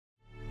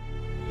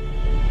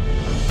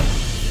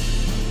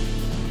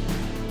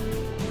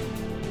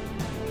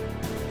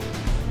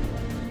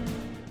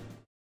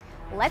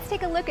let's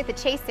take a look at the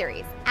Chase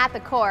series. At the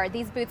core,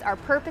 these boots are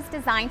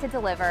purpose-designed to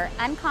deliver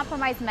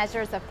uncompromised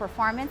measures of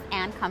performance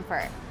and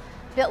comfort.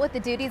 Built with the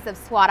duties of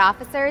SWAT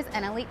officers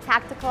and elite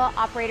tactical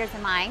operators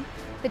in mind,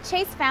 the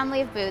Chase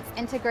family of boots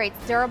integrates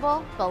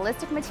durable,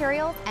 ballistic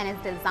materials and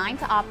is designed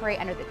to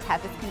operate under the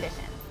toughest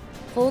conditions.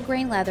 Full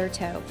grain leather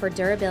toe for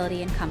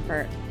durability and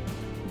comfort.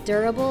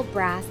 Durable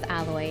brass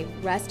alloy,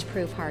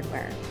 rust-proof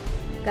hardware.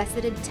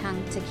 Gusseted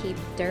tongue to keep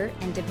dirt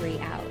and debris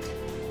out.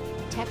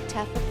 Tech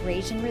Tough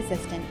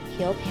abrasion-resistant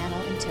heel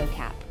panel and toe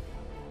cap.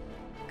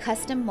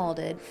 Custom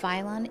molded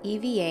Phylon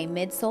EVA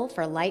midsole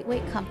for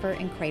lightweight comfort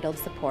and cradled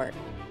support.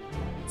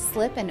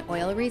 Slip and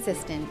oil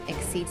resistant,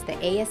 exceeds the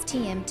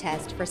ASTM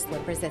test for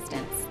slip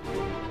resistance.